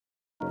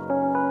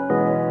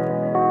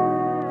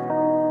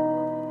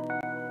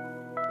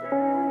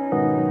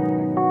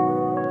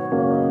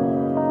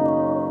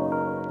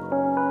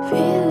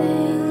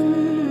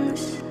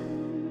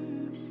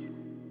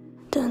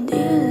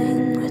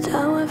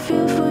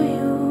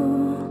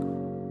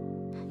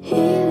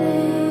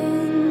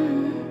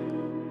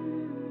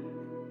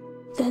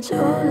That's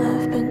all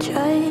I've been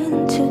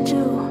trying to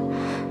do,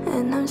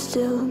 and I'm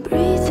still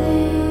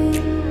breathing.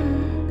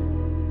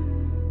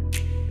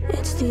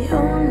 It's the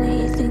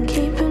only thing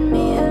keeping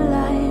me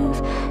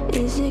alive.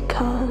 Is it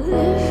called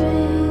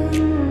living?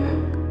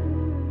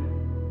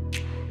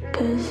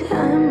 'Cause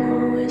I'm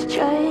always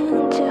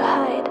trying to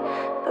hide,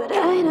 but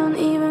I don't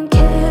even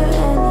care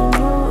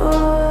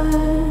anymore.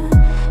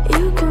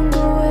 You can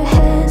go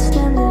ahead,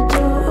 slam the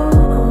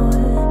door,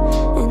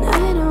 and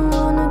I don't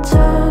wanna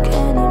talk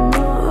anymore.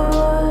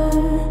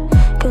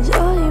 'Cause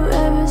all you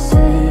ever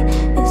say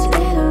is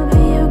it'll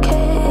be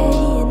okay,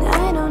 and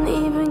I don't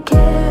even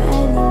care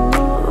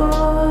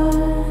anymore.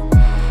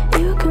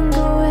 You can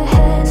go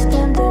ahead,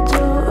 slam the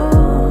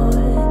door,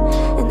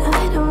 and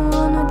I don't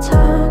wanna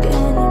talk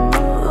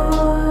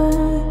anymore.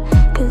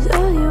 'Cause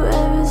all you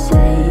ever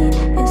say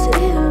is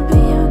it'll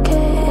be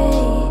okay,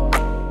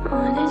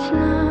 when it's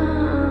not.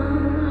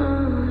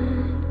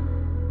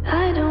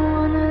 I don't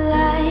wanna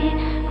lie,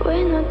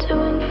 we're not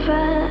doing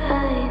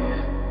fine.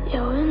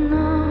 Yeah, we're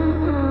not,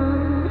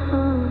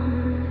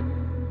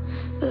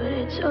 but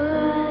it's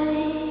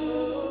alright.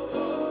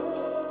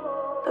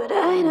 But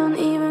I don't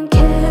even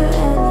care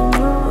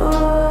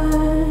anymore.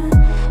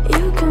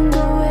 You can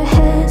go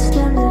ahead,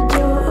 slam the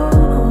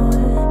door,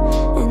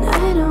 and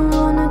I don't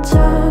wanna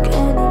talk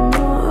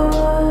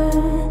anymore.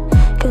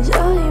 'Cause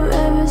all you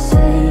ever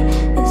say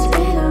is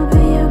it'll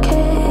be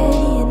okay,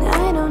 and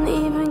I don't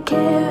even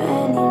care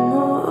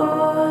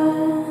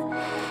anymore.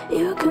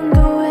 You can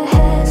go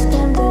ahead,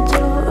 slam the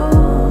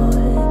door,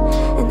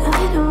 and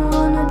I don't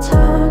wanna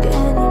talk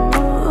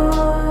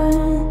anymore.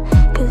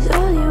 'Cause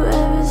all you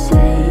ever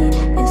say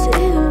is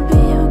it'll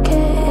be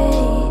okay,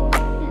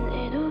 and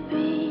it'll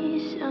be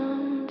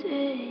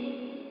someday.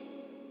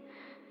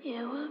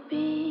 Yeah, we'll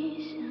be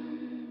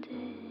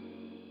someday.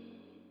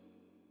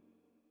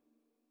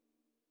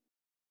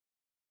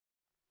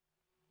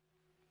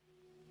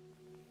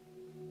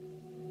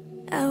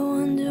 I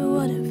wonder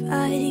what if I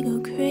go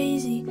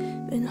crazy,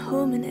 been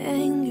home and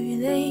angry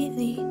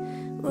lately.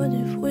 What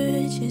if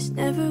we're just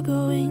never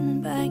going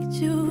back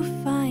to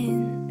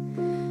fine?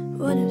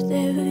 What if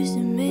there's a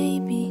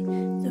maybe,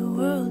 the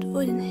world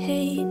wouldn't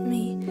hate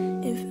me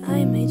if I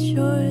made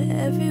sure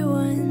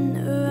everyone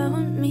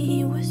around me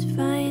was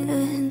fine.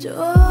 And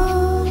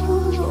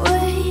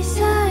always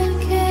I'll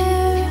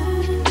care,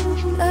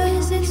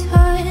 'cause it's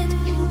hard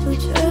to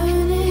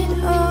turn it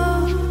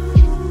off.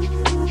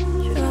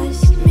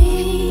 Trust me,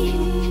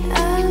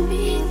 I'll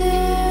be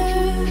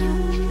there,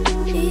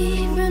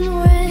 even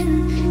when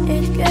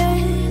it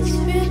gets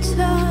real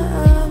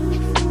tough.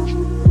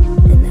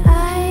 And I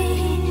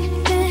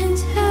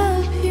can't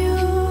help you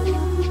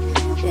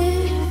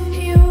if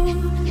you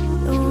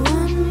don't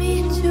want me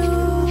to.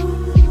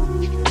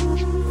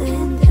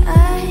 And I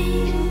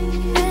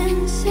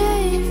can't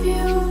save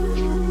you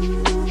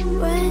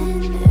when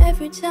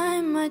every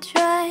time I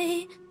try,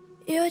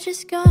 you're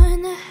just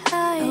gonna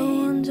hide. I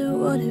wonder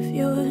what if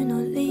you're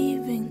not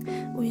leaving,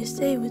 will you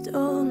stay with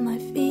all my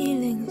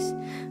feelings?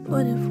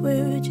 What if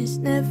we're just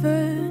never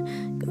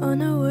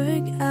gonna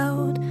work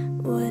out?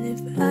 What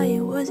if I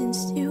wasn't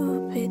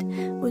stupid,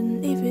 wouldn't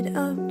leave it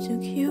up to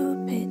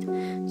Cupid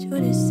to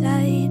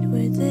decide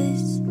where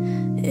this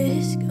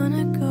is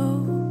gonna go?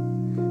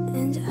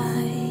 And I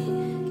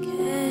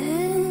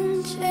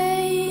can't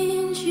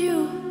change you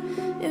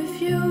if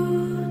you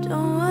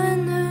don't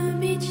wanna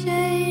be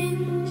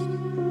changed.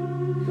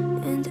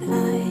 And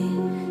I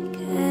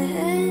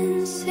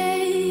can't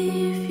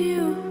save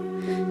you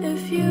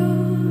if you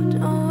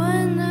don't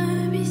wanna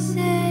be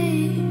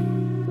saved.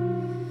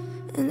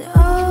 And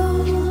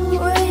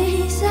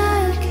always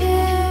I'll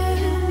care,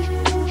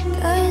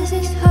 'cause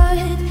it's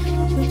hard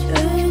to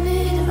turn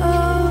it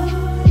off.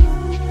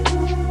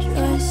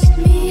 Trust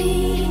me,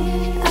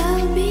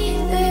 I'll be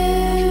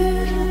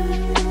there,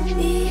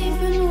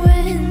 even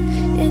when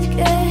it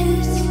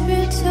gets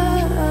real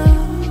tough.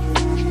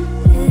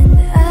 And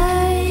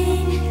I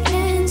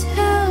can't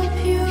help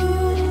you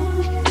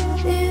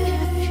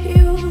if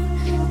you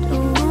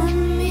don't want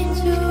me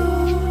to.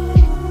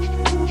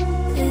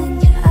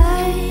 And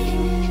I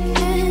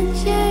can't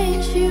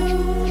change you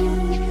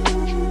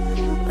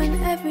when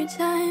every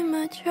time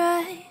I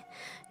try,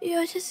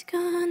 you're just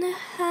gonna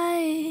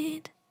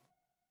hide.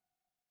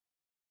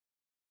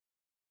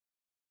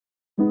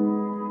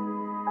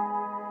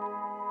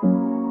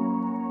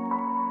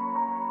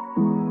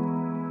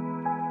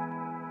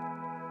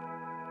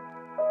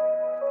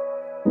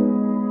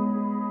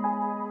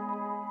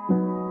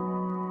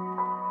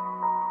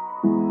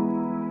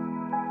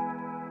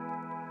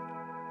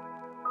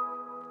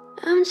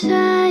 I'm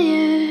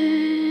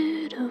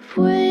tired of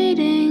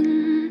waiting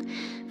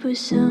for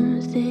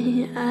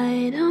something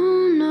I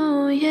don't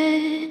know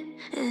yet,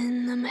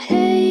 and I'm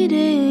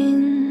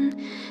hating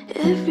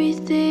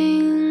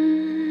everything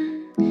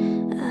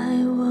I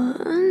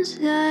once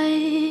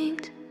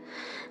liked.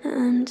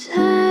 I'm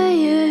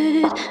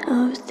tired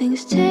of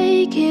things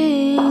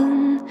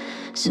taking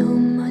so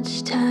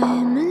much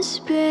time and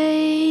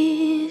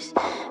space.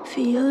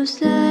 Feels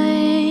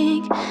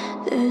like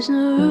there's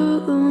no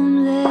room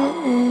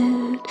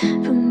left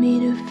for me.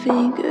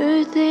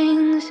 figure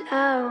things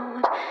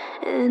out,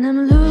 and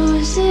I'm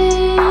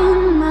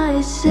losing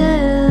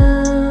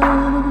myself.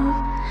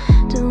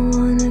 Don't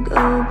wanna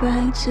go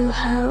back to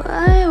how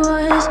I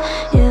was.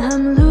 Yeah,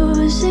 I'm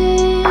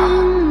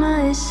losing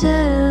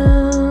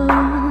myself,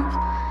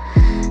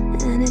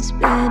 and it's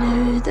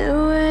better that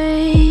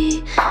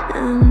way.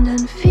 I'm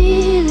done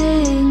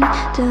feeling,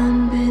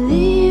 done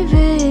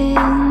believing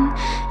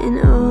in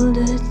all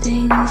the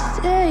things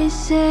they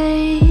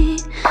say.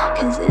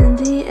 'Cause in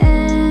the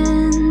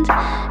end,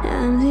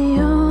 I'm the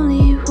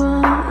only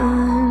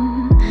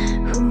one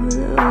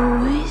who'll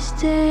always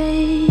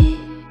stay.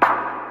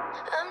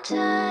 I'm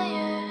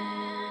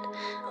tired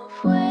of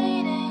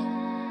waiting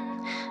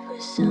for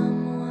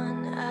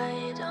someone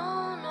I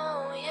don't know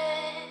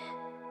yet,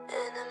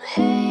 and I'm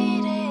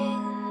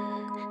hating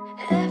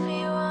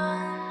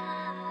everyone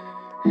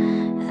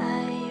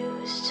I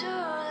used to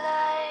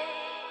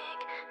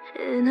like,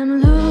 and I'm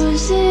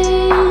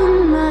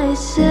losing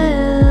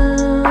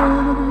myself.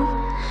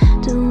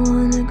 Don't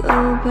wanna go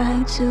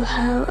back to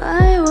how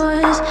I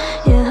was.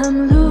 Yeah, I'm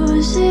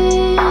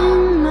losing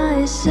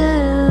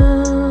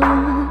myself,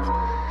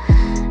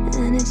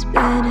 and it's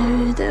better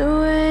that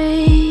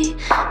way.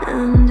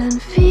 I'm done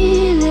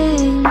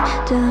feeling,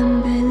 done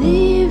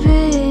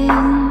believing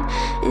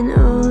in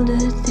all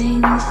the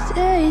things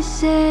they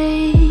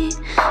say.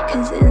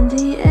 'Cause in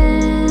the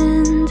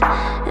end,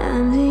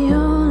 I'm the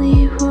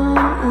only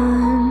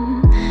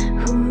one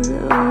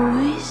who'll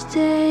always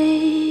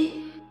stay.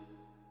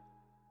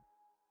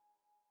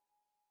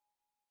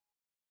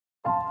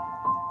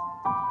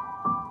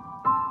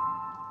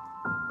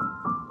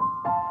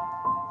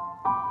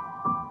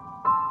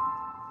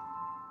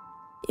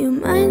 Your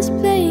mind's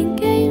playing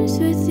games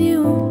with you.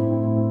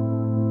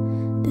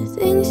 The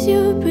things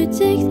you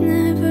predict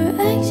never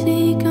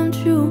actually come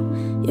true.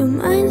 Your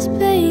mind's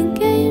playing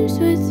games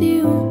with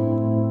you.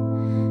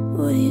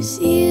 What you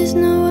see is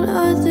not what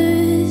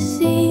others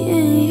see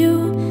in you.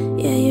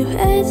 Yeah, your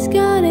head's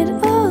got it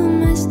all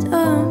messed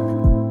up.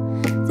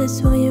 That's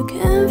why you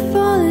can't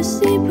fall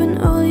asleep when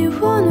all you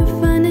wanna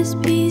find is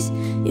peace.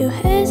 Your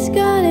head's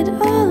got it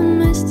all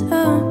messed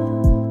up.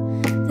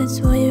 That's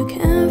why you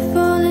can't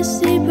fall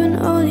asleep when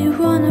all you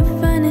wanna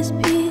find is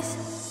peace.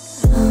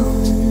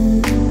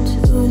 1,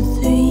 2,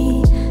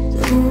 3,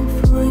 don't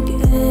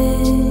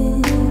forget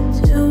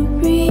to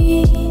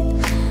breathe.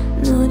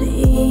 Not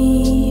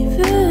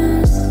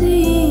even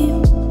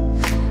sleep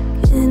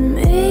can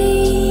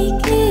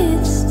make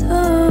it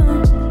stop.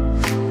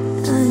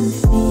 I'm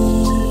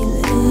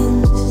feeling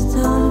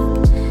stuck.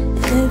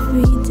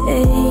 Every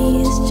day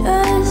is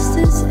just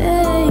the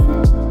same.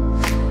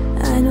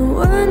 I don't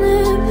wanna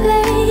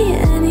play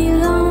any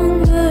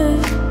longer.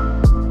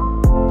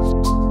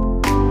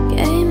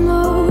 Game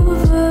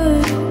over.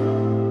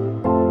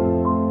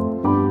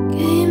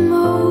 Game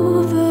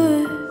over.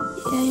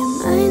 Yeah, your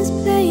mind's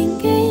playing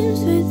games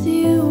with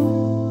you.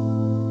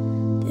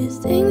 There's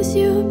things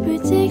you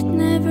predict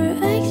never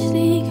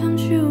actually come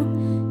true.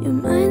 Your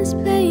mind's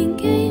playing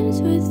games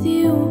with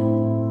you.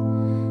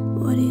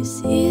 What you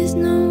see is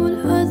not what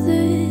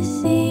others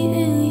see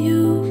in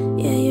you.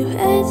 Yeah, your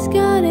head's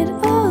got it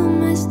all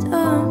messed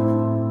up.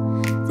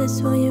 That's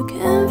why you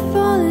can't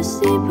fall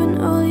asleep when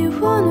all you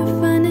wanna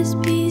find is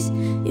peace.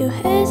 Your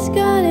head's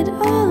got it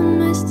all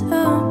messed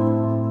up.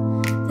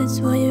 That's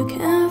why you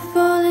can't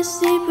fall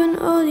asleep when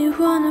all you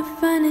wanna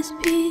find is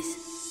peace.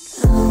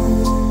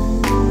 1,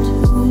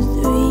 2,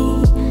 3,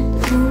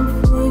 don't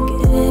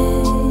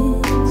forget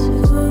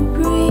to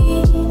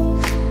breathe.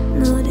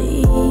 Not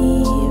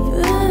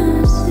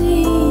even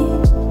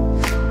sleep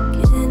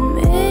can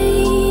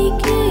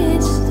make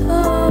it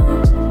stop.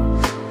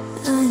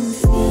 I'm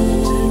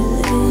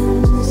feeling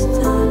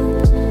stuck.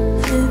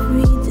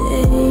 Every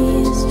day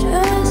is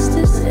just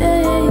the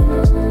same.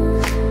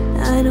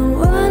 I don't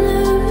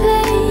wanna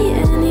play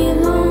any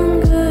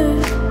longer.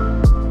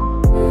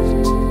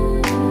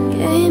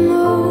 Game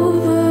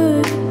over.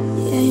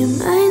 Yeah, your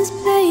mind's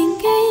playing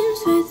games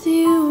with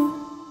you.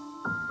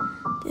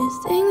 There's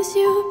things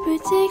you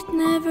predict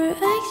never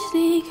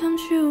actually come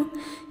true.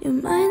 Your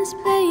mind's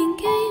playing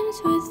games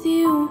with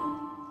you.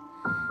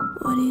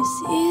 What you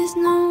see is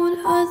not